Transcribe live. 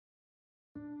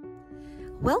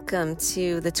Welcome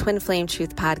to the Twin Flame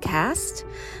Truth Podcast.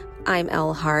 I'm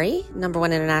Elle Hari,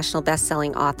 #1 international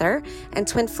best-selling author and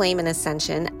Twin Flame and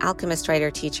Ascension alchemist, writer,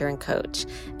 teacher, and coach,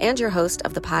 and your host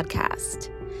of the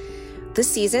podcast. This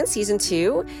season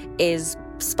 2, is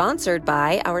sponsored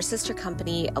by our sister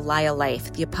company, Alaya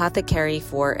Life, the apothecary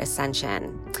for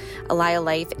ascension. Alaya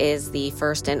Life is the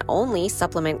first and only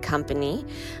supplement company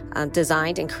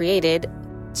designed and created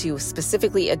to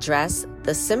specifically address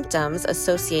the symptoms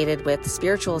associated with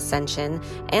spiritual ascension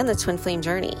and the twin flame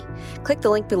journey. Click the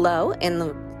link below in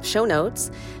the show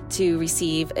notes to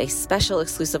receive a special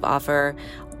exclusive offer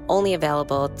only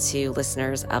available to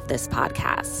listeners of this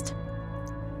podcast.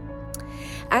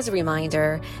 As a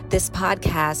reminder, this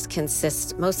podcast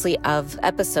consists mostly of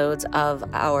episodes of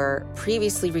our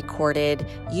previously recorded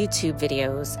YouTube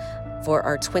videos for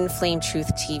our Twin Flame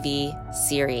Truth TV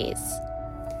series.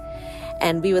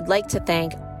 And we would like to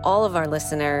thank all of our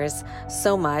listeners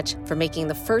so much for making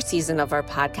the first season of our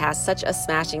podcast such a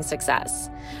smashing success.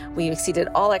 We exceeded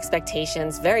all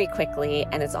expectations very quickly,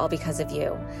 and it's all because of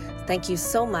you. Thank you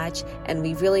so much, and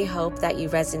we really hope that you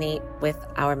resonate with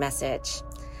our message.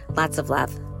 Lots of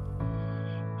love.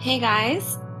 Hey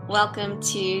guys, welcome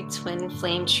to Twin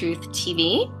Flame Truth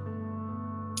TV.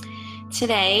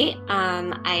 Today,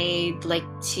 I'd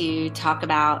like to talk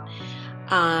about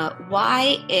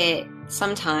why it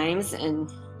sometimes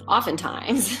and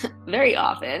oftentimes, very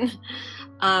often,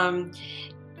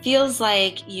 feels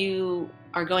like you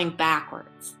are going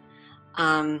backwards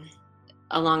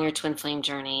along your twin flame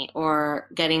journey or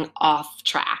getting off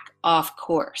track, off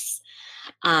course.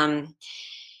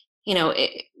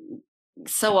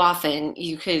 So often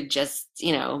you could just,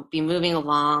 be moving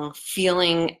along,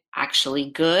 feeling actually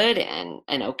good and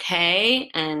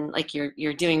okay, and like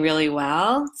you're doing really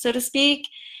well, so to speak.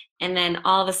 And then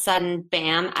all of a sudden,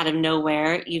 bam, out of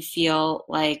nowhere, you feel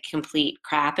like complete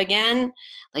crap again,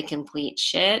 like complete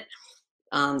shit.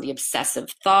 The obsessive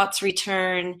thoughts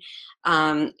return,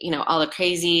 all the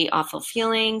crazy, awful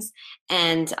feelings,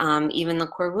 and even the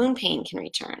core wound pain can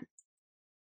return.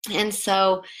 And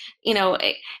so,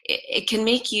 it can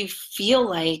make you feel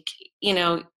like,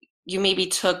 you maybe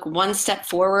took one step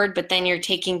forward, but then you're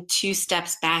taking 2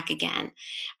 steps back again,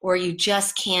 or you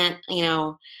just can't,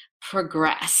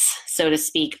 progress, so to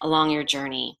speak, along your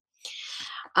journey.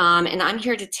 And I'm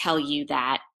here to tell you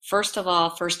that, first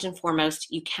and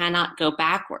foremost, you cannot go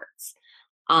backwards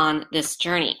on this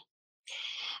journey.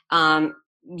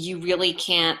 You really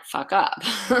can't fuck up,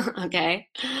 okay?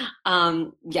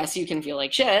 Yes, you can feel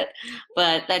like shit,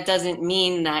 but that doesn't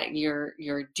mean that you're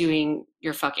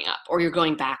fucking up or you're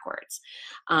going backwards.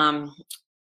 But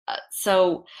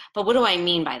what do I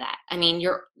mean by that? I mean,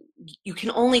 you can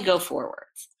only go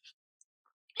forwards.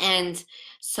 And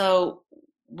so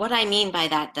what I mean by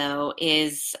that, though,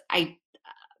 is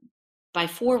by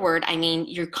forward, I mean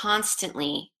you're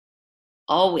constantly,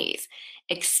 always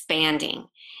expanding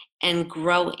and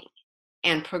growing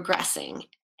and progressing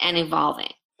and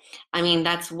evolving. I mean,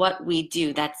 that's what we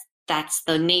do. That's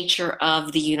the nature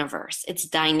of the universe. It's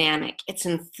dynamic. It's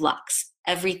in flux.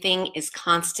 Everything is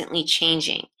constantly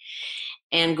changing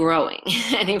and growing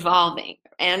and evolving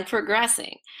and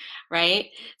progressing,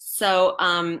 right? So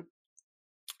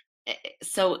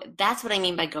that's what I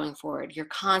mean by going forward. You're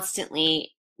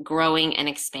constantly growing and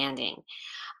expanding.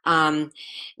 Now,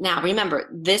 remember,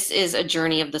 this is a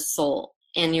journey of the soul,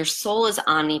 and your soul is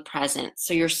omnipresent.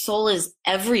 So your soul is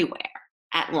everywhere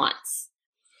at once.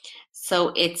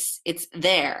 So it's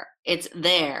there, it's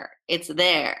there, it's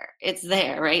there, it's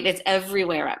there, right? It's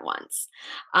everywhere at once.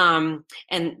 And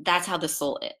that's how the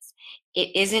soul is.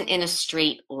 It isn't in a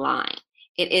straight line.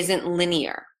 It isn't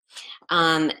linear.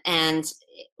 And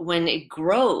when it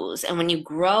grows, and when you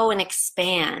grow and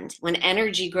expand, when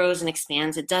energy grows and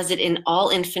expands, it does it in all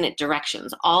infinite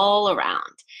directions, all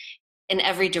around, in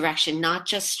every direction, not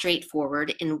just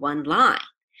straightforward in one line,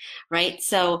 right?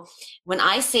 So when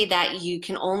I say that you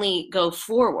can only go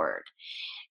forward,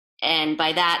 and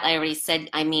by that I already said,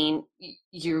 I mean,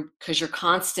 because you're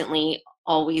constantly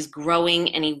always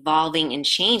growing and evolving and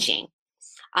changing.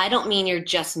 I don't mean you're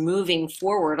just moving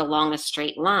forward along a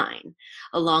straight line,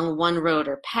 along one road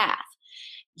or path.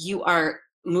 You are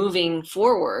moving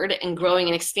forward and growing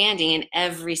and expanding in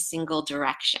every single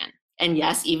direction. And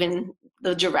yes, even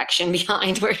the direction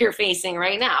behind where you're facing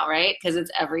right now, right? Because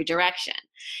it's every direction.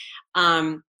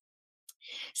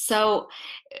 So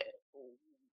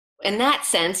in that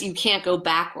sense, you can't go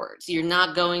backwards. You're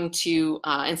not going to,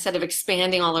 instead of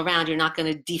expanding all around, you're not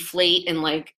going to deflate and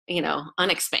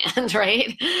unexpand,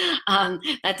 right?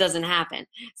 That doesn't happen.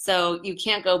 So you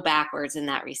can't go backwards in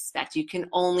that respect. You can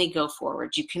only go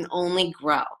forward. You can only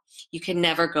grow. You can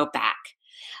never go back.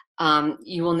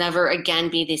 You will never again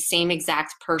be the same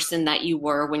exact person that you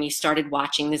were when you started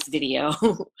watching this video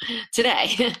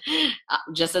today.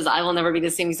 Just as I will never be the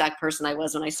same exact person I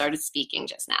was when I started speaking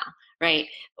just now, right?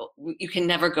 You can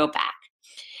never go back.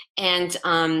 And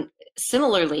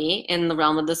similarly, in the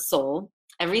realm of the soul,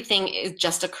 everything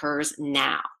just occurs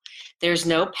now. There's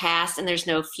no past and there's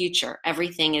no future.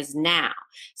 Everything is now.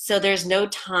 So there's no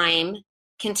time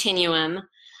continuum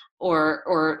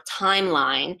or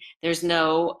timeline. There's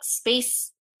no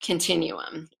space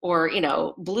continuum or, you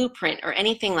know, blueprint or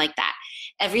anything like that.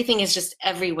 Everything is just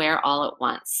everywhere all at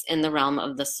once in the realm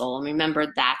of the soul. And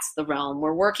remember, that's the realm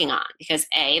we're working on, because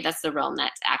A, that's the realm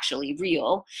that's actually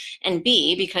real, and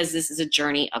B, because this is a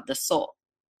journey of the soul.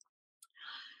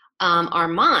 Our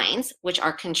minds, which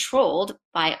are controlled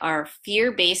by our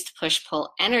fear-based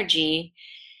push-pull energy,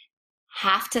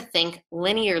 have to think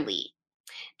linearly.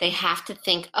 They have to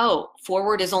think, oh,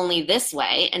 forward is only this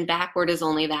way and backward is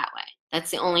only that way.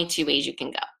 That's the only two ways you can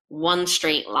go. One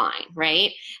straight line,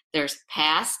 right? There's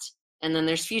past and then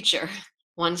there's future,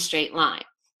 one straight line.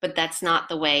 But that's not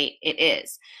the way it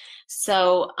is.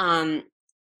 So,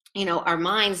 you know, our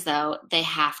minds, though, they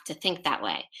have to think that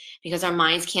way, because our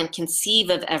minds can't conceive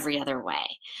of every other way.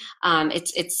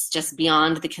 It's just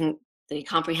beyond the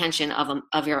comprehension of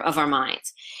our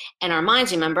minds. And our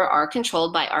minds, remember, are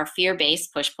controlled by our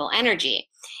fear-based push-pull energy.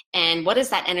 And what does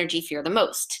that energy fear the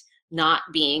most? Not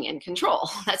being in control.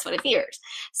 That's what it fears.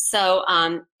 So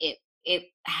it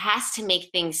has to make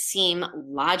things seem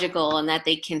logical and that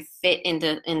they can fit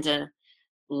into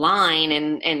line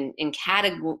and in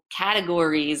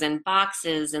categories and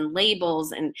boxes and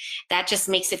labels, and that just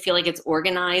makes it feel like it's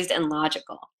organized and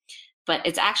logical. But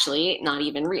it's actually not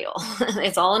even real.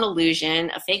 It's all an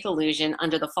illusion, a fake illusion,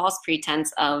 under the false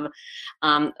pretense of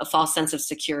a false sense of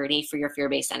security for your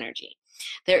fear-based energy.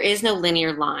 There is no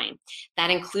linear line. That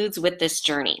includes with this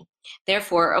journey.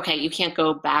 Therefore, okay, you can't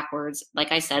go backwards,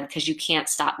 like I said, because you can't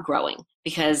stop growing,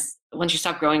 because once you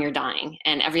stop growing, you're dying,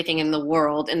 and everything in the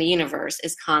world, in the universe,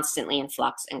 is constantly in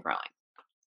flux and growing.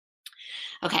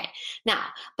 Okay, now,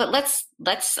 but let's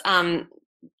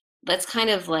kind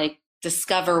of like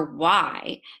discover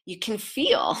why you can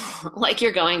feel like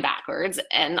you're going backwards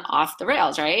and off the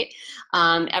rails, right?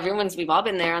 We've all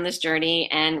been there on this journey,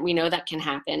 and we know that can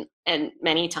happen, and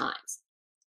many times.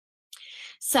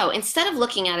 So instead of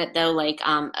looking at it, though, like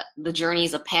the journey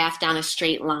is a path down a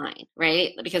straight line,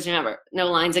 right? Because remember, no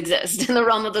lines exist in the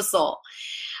realm of the soul.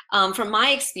 From my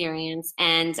experience,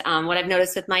 and what I've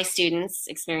noticed with my students'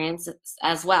 experience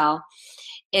as well,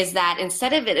 is that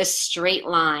instead of it a straight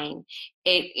line,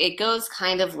 it goes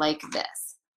kind of like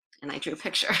this. And I drew a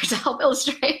picture to help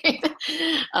illustrate.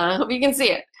 I hope you can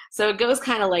see it. So it goes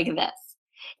kind of like this.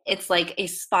 It's like a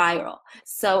spiral.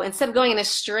 So instead of going in a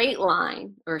straight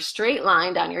line or a straight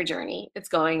line down your journey, it's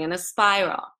going in a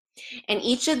spiral. And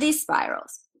each of these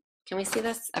spirals, can we see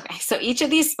this? Okay, so each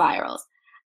of these spirals,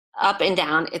 up and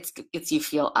down, it's you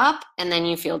feel up and then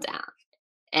you feel down.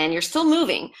 And you're still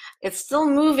moving. It's still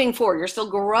moving forward. You're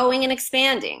still growing and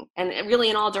expanding, and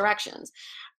really in all directions.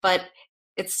 But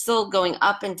it's still going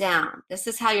up and down. This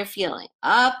is how you're feeling.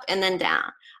 Up and then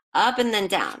down. Up and then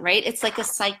down, right? It's like a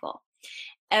cycle.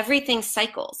 Everything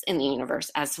cycles in the universe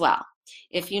as well.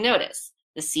 If you notice,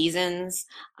 the seasons,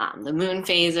 the moon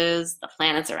phases, the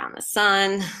planets around the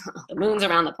sun, the moons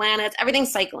around the planets,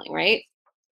 everything's cycling, right?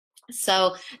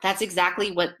 So that's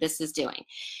exactly what this is doing.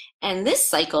 And this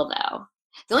cycle, though,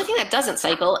 the only thing that doesn't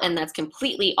cycle and that's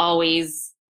completely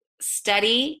always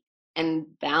steady and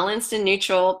balanced and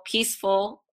neutral,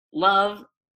 peaceful, love,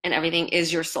 and everything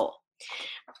is your soul.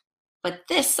 But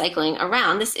this cycling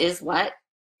around, this is what?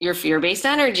 Your fear-based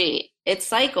energy. It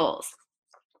cycles.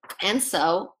 And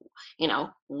so, you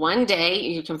know, one day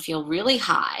you can feel really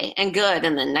high and good,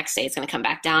 and then next day it's going to come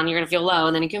back down, you're going to feel low,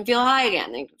 and then you can feel high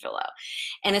again, then you can feel low.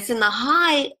 And it's in the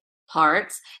high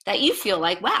parts that you feel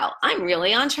like, wow, I'm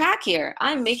really on track here.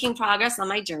 I'm making progress on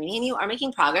my journey, and you are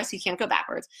making progress. You can't go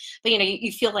backwards. But, you know,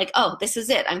 you feel like, oh, this is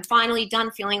it. I'm finally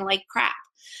done feeling like crap.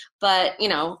 But, you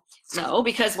know, no,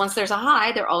 because once there's a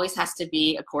high, there always has to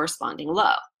be a corresponding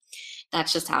low.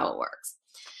 That's just how it works.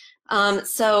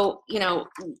 So, you know,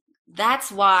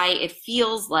 that's why it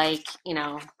feels like, you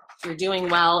know, you're doing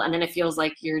well, and then it feels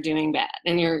like you're doing bad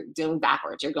and you're doing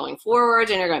backwards. You're going forward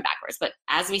and you're going backwards. But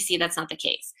as we see, that's not the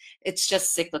case. It's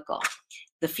just cyclical.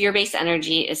 The fear-based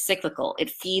energy is cyclical. It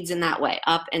feeds in that way,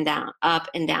 up and down, up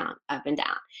and down, up and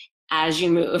down, as you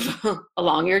move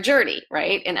along your journey,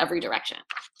 right, in every direction.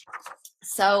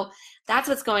 So that's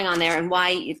what's going on there, and why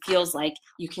it feels like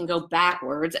you can go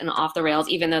backwards and off the rails,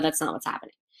 even though that's not what's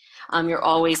happening. You're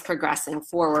always progressing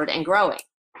forward and growing.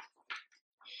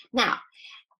 Now,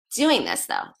 doing this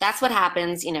though. That's what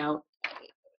happens, you know,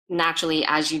 naturally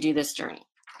as you do this journey.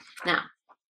 Now,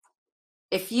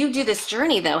 if you do this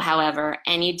journey though, however,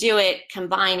 and you do it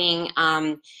combining,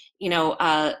 you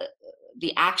know,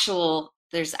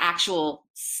 there's actual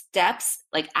steps,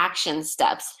 like action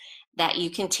steps that you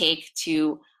can take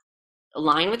to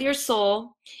align with your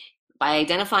soul by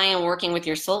identifying and working with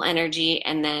your soul energy,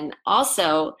 and then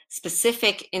also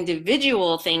specific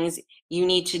individual things you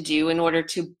need to do in order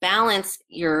to balance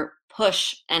your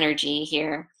push energy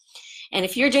here. And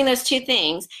if you're doing those two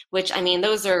things, which I mean,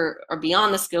 those are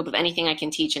beyond the scope of anything I can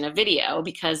teach in a video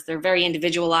because they're very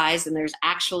individualized and there's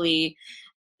actually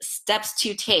steps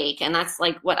to take, and that's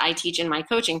like what I teach in my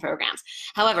coaching programs.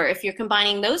 However, if you're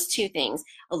combining those two things,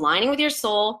 aligning with your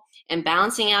soul and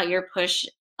balancing out your push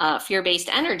fear-based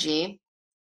energy,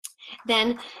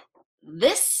 then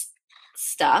this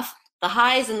stuff, the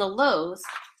highs and the lows,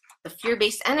 the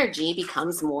fear-based energy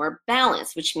becomes more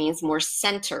balanced, which means more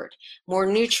centered, more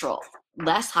neutral,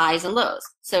 less highs and lows.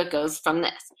 So it goes from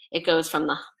this. It goes from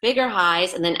the bigger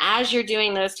highs, and then as you're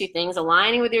doing those two things,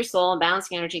 aligning with your soul and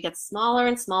balancing energy, gets smaller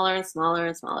and smaller and smaller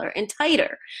and smaller and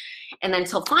tighter. And then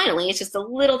until finally, it's just a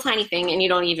little tiny thing and you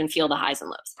don't even feel the highs and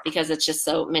lows because it's just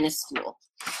so minuscule.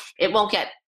 It won't get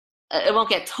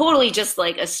totally just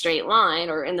like a straight line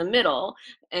or in the middle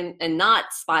and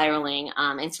not spiraling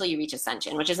until you reach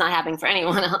ascension, which is not happening for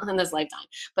anyone in this lifetime.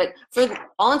 But for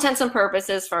all intents and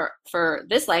purposes, for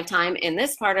this lifetime, in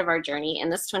this part of our journey, in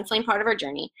this twin flame part of our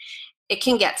journey, it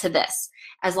can get to this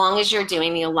as long as you're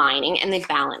doing the aligning and the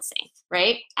balancing,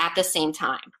 right? At the same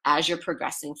time as you're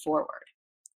progressing forward.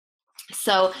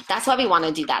 So that's why we want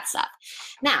to do that stuff.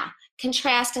 Now,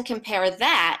 contrast and compare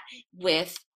that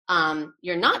with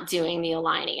you're not doing the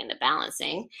aligning and the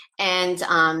balancing, and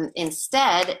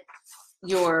instead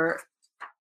you're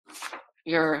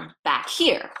back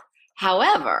here.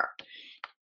 However,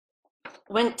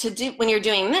 when you're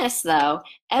doing this though,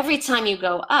 every time you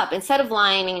go up, instead of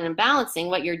aligning and balancing,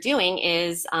 what you're doing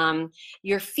is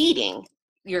you're feeding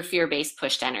your fear-based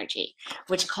pushed energy,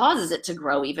 which causes it to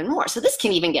grow even more. So this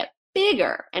can even get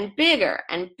bigger and bigger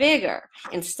and bigger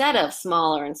instead of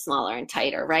smaller and smaller and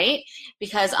tighter, right?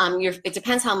 Because it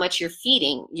depends how much you're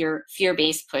feeding your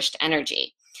fear-based pushed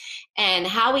energy. And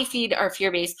how we feed our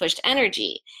fear-based pushed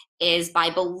energy is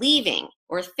by believing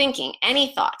or thinking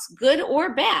any thoughts, good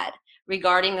or bad,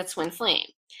 regarding the twin flame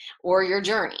or your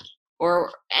journey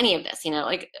or any of this, you know,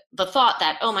 like the thought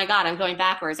that, oh my God, I'm going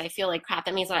backwards. I feel like crap.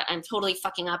 That means I'm totally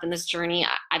fucking up in this journey.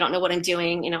 I don't know what I'm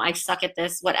doing. You know, I suck at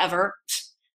this, whatever.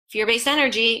 Fear-based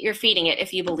energy, you're feeding it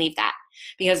if you believe that,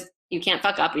 because you can't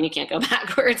fuck up and you can't go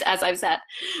backwards, as I've said.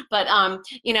 But,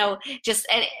 you know, just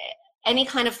any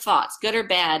kind of thoughts, good or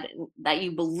bad, that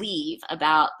you believe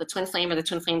about the twin flame or the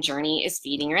twin flame journey is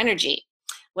feeding your energy.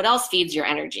 What else feeds your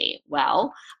energy?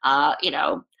 Well, you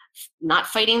know, not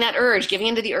fighting that urge, giving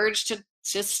into the urge to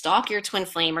stalk your twin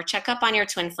flame or check up on your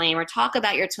twin flame or talk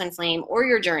about your twin flame or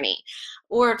your journey,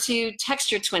 or to text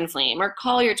your twin flame or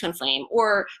call your twin flame,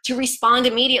 or to respond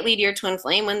immediately to your twin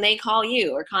flame when they call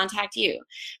you or contact you,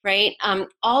 right?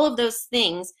 All of those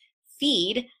things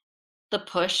feed the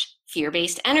push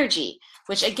fear-based energy,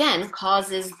 which again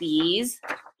causes these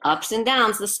ups and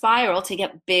downs, the spiral, to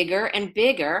get bigger and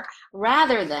bigger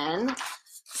rather than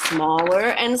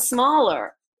smaller and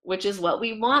smaller, which is what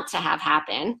we want to have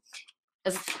happen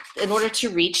in order to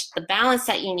reach the balance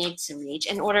that you need to reach,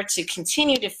 in order to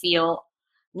continue to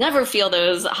never feel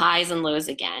those highs and lows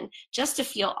again, just to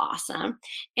feel awesome,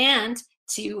 and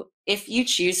to, if you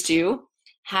choose to,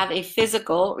 have a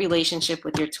physical relationship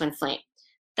with your twin flame.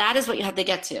 That is what you have to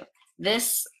get to.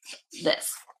 This.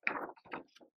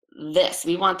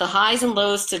 We want the highs and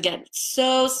lows to get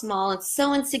so small and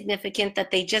so insignificant that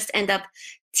they just end up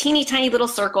teeny tiny little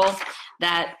circle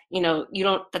that, you know,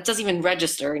 that doesn't even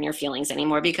register in your feelings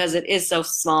anymore because it is so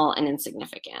small and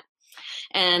insignificant.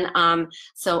 And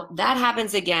so that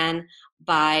happens again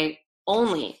by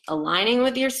only aligning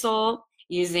with your soul,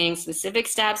 using specific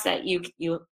steps that you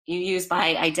use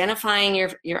by identifying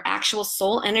your actual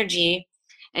soul energy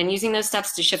and using those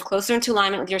steps to shift closer into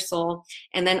alignment with your soul,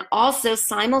 and then also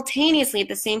simultaneously at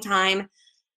the same time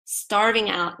starving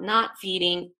out, not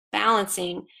feeding,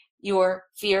 balancing your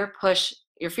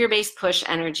fear-based push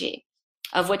energy,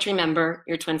 of which, remember,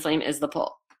 your twin flame is the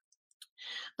pull.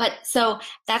 But so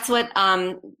that's what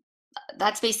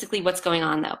that's basically what's going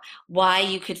on, though. Why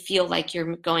you could feel like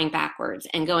you're going backwards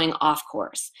and going off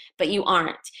course, but you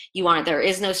aren't. You aren't. There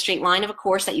is no straight line of a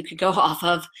course that you could go off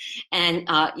of, and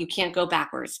you can't go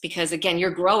backwards because, again,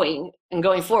 you're growing and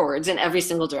going forwards in every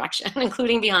single direction,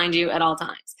 including behind you at all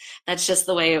times. That's just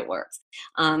the way it works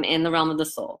in the realm of the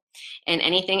soul. And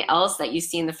anything else that you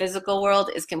see in the physical world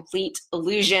is complete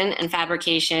illusion and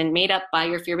fabrication made up by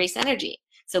your fear-based energy.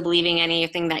 So believing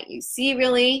anything that you see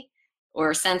really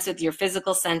or sense with your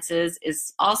physical senses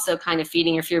is also kind of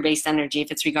feeding your fear-based energy if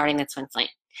it's regarding the twin flame.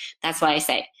 That's why I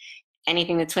say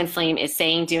anything the twin flame is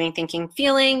saying, doing, thinking,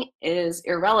 feeling is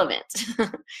irrelevant.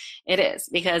 It is,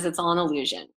 because it's all an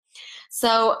illusion.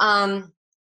 So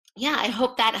yeah, I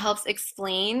hope that helps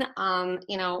explain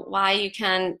why you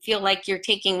can feel like you're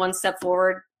taking one step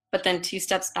forward but then 2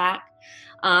 steps back.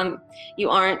 You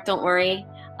aren't, don't worry.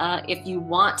 If you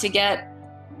want to get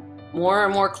more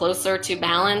and more closer to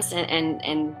balance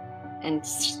and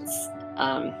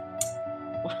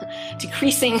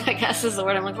decreasing, I guess is the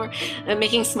word I'm looking for, and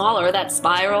making smaller that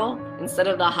spiral instead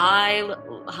of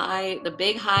the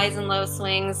big highs and low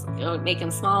swings, make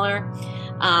them smaller.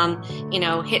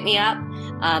 Hit me up.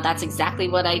 That's exactly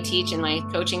what I teach in my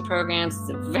coaching programs. It's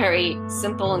a very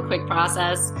simple and quick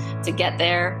process to get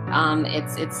there.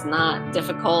 It's not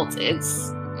difficult.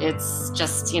 It's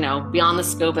just, beyond the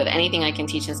scope of anything I can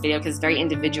teach in this video because it's very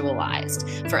individualized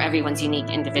for everyone's unique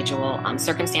individual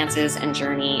circumstances and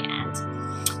journey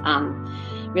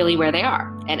and really where they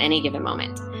are at any given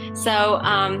moment. So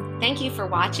thank you for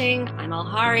watching. I'm El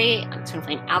Hari. I'm Twin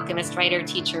Flame alchemist, writer,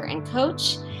 teacher, and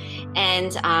coach.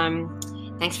 And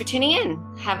thanks for tuning in.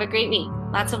 Have a great week.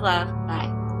 Lots of love. Bye.